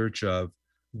in search of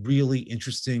really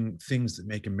interesting things that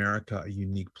make America a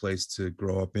unique place to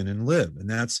grow up in and live. And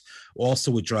that's also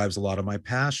what drives a lot of my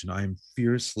passion. I am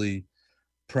fiercely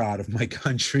proud of my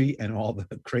country and all the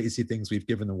crazy things we've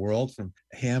given the world, from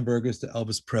hamburgers to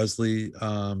Elvis Presley,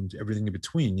 to everything in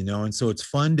between, and so it's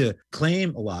fun to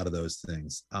claim a lot of those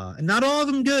things, and not all of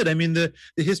them good. I mean, the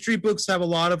history books have a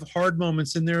lot of hard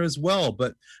moments in there as well,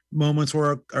 but moments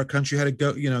where our country had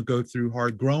to go through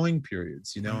hard growing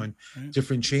periods, and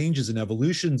different changes and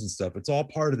evolutions and stuff. It's all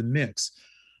part of the mix.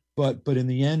 But in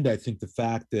the end, I think the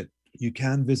fact that you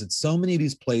can visit so many of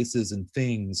these places and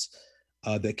things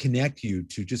that connect you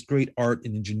to just great art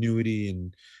and ingenuity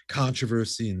and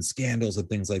controversy and scandals and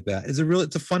things like that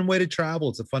it's a fun way to travel.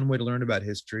 It's a fun way to learn about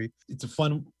history. It's a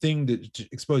fun thing to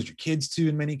expose your kids to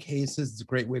in many cases. It's a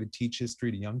great way to teach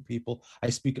history to young people. I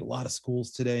speak at a lot of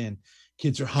schools today, and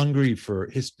kids are hungry for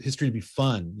history to be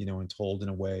fun, and told in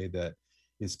a way that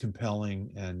is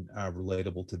compelling and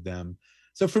relatable to them.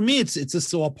 So for me, it's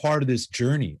just all part of this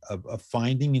journey of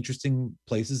finding interesting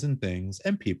places and things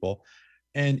and people,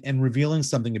 and revealing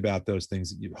something about those things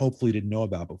that you hopefully didn't know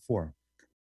about before.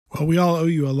 Well, we all owe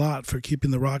you a lot for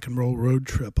keeping the rock and roll road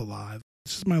trip alive.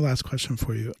 This is my last question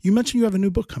for you. You mentioned you have a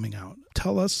new book coming out.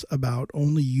 Tell us about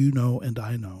Only You Know and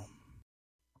I Know.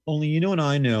 Only You Know and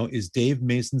I Know is Dave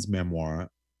Mason's memoir.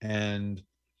 And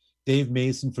Dave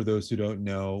Mason, for those who don't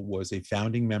know, was a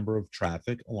founding member of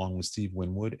Traffic, along with Steve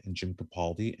Winwood and Jim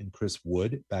Capaldi and Chris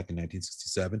Wood back in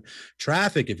 1967.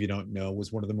 Traffic, if you don't know,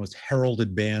 was one of the most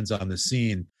heralded bands on the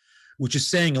scene, which is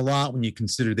saying a lot when you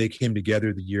consider they came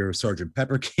together the year Sgt.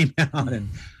 Pepper came out and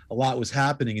a lot was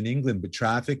happening in England. But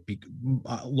Traffic,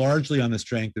 largely on the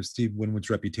strength of Steve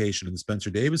Winwood's reputation and the Spencer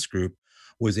Davis Group,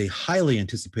 was a highly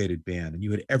anticipated band. And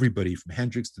you had everybody from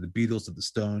Hendrix to the Beatles to the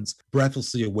Stones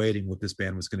breathlessly awaiting what this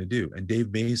band was going to do. And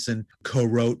Dave Mason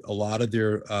co-wrote a lot of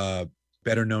their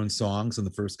better known songs on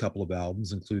the first couple of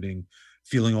albums, including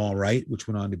Feeling All Right, which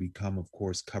went on to become, of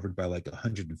course, covered by like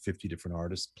 150 different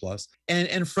artists plus.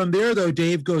 And from there, though,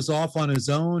 Dave goes off on his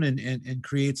own and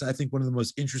creates, I think, one of the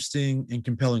most interesting and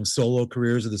compelling solo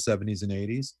careers of the 70s and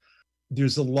 80s.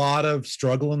 There's a lot of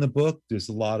struggle in the book. There's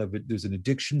a lot of it. There's an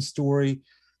addiction story.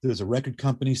 There's a record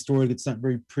company story that's not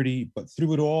very pretty, but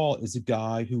through it all is a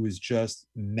guy who is just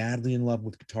madly in love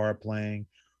with guitar playing,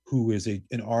 who is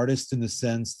an artist in the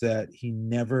sense that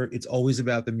it's always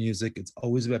about the music. It's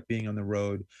always about being on the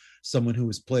road. Someone who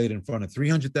has played in front of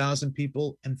 300,000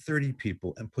 people and 30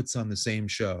 people and puts on the same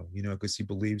show, because he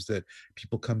believes that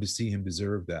people come to see him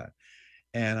deserve that.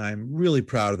 And I'm really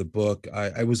proud of the book.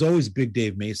 I was always a big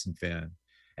Dave Mason fan.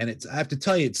 And I have to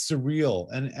tell you, it's surreal.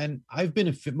 And I've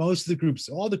been most of the groups,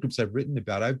 all the groups I've written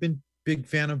about, I've been big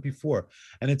fan of before.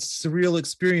 And it's a surreal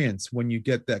experience when you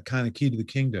get that kind of key to the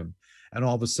kingdom. And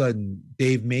all of a sudden,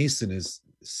 Dave Mason is,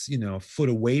 a foot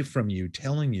away from you,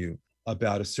 telling you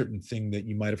about a certain thing that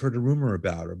you might have heard a rumor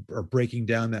about, or breaking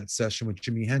down that session with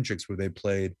Jimi Hendrix where they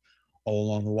played All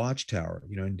Along the Watchtower,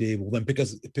 and Dave will then pick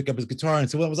up his guitar and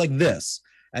say, well, it was like this.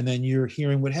 And then you're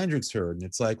hearing what Hendrix heard. And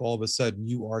it's like, all of a sudden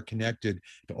you are connected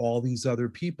to all these other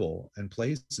people and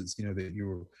places,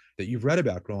 that you've read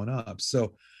about growing up.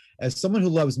 So as someone who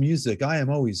loves music, I am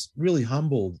always really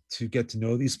humbled to get to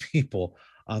know these people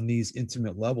on these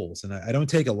intimate levels. And I don't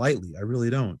take it lightly. I really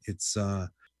don't.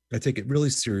 I take it really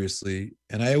seriously.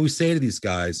 And I always say to these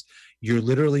guys, you're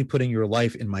literally putting your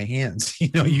life in my hands.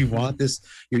 You want this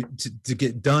to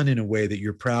get done in a way that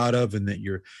you're proud of and that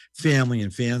your family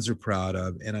and fans are proud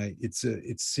of. And it's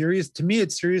serious. To me,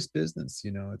 it's serious business.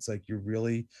 It's like you're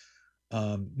really,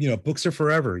 books are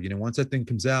forever. Once that thing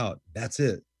comes out, that's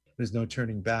it. There's no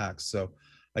turning back. So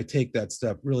I take that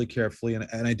step really carefully.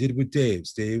 And I did with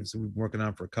Dave's. Dave's we've been working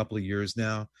on for a couple of years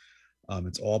now.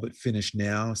 It's all but finished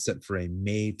now, set for a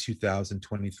May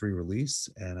 2023 release.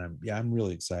 And I'm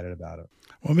really excited about it.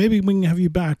 Well, maybe we can have you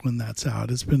back when that's out.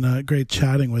 It's been great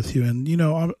chatting with you. And,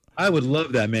 I would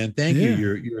love that, man. Thank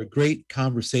you. You're a great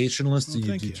conversationalist, and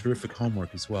you do terrific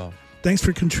homework as well. Thanks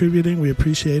for contributing. We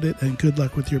appreciate it. And good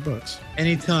luck with your books.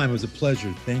 Anytime. It was a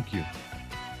pleasure. Thank you.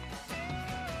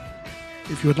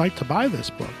 If you would like to buy this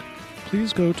book,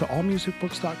 please go to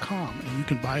allmusicbooks.com and you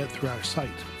can buy it through our site.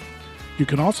 You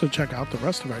can also check out the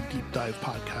rest of our deep dive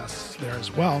podcasts there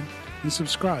as well and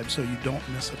subscribe so you don't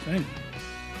miss a thing.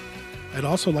 I'd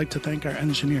also like to thank our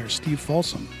engineer, Steve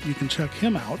Folsom. You can check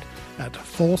him out at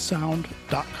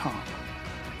fullsound.com.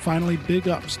 Finally, big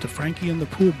ups to Frankie and the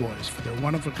Pool Boys for their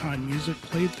one-of-a-kind music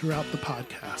played throughout the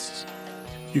podcasts.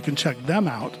 You can check them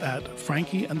out at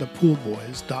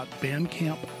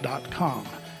frankieandthepoolboys.bandcamp.com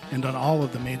and on all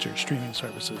of the major streaming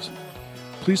services.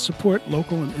 Please support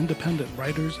local and independent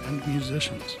writers and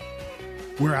musicians.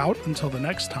 We're out until the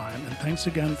next time, and thanks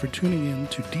again for tuning in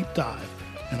to Deep Dive,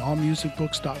 an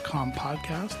allmusicbooks.com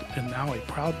podcast and now a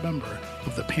proud member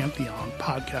of the Pantheon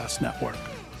Podcast Network.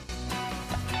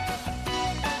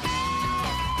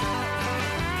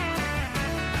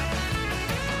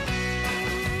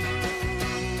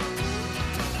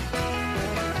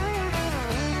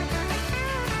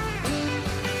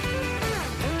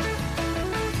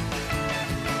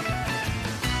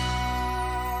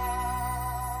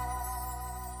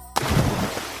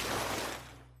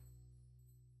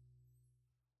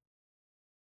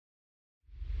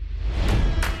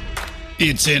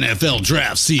 It's NFL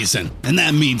draft season, and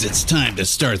that means it's time to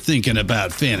start thinking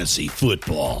about fantasy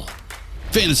football.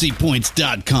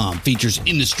 FantasyPoints.com features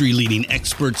industry-leading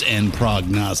experts and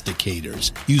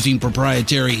prognosticators using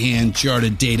proprietary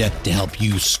hand-charted data to help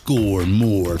you score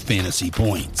more fantasy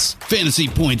points.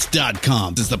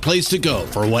 FantasyPoints.com is the place to go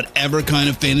for whatever kind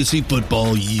of fantasy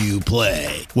football you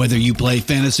play. Whether you play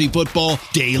fantasy football,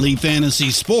 daily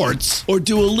fantasy sports, or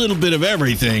do a little bit of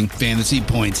everything, Fantasy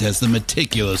Points has the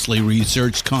meticulously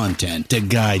researched content to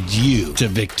guide you to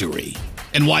victory.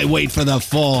 And why wait for the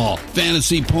fall?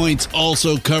 Fantasy Points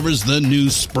also covers the new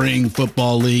spring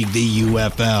football league, the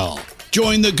UFL.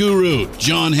 Join the guru,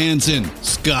 John Hansen,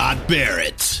 Scott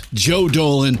Barrett, Joe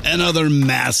Dolan, and other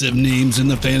massive names in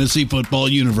the fantasy football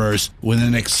universe with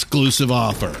an exclusive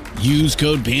offer. Use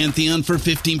code Pantheon for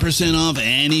 15% off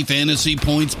any Fantasy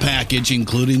Points package,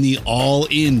 including the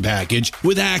all-in package,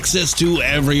 with access to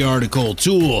every article,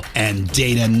 tool, and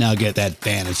data nugget that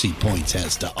Fantasy Points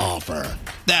has to offer.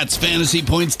 That's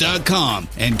FantasyPoints.com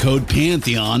and code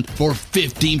Pantheon for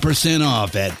 15%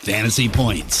 off at Fantasy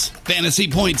Points.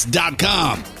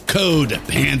 FantasyPoints.com, code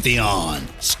Pantheon.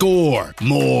 Score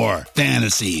more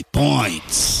fantasy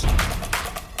points.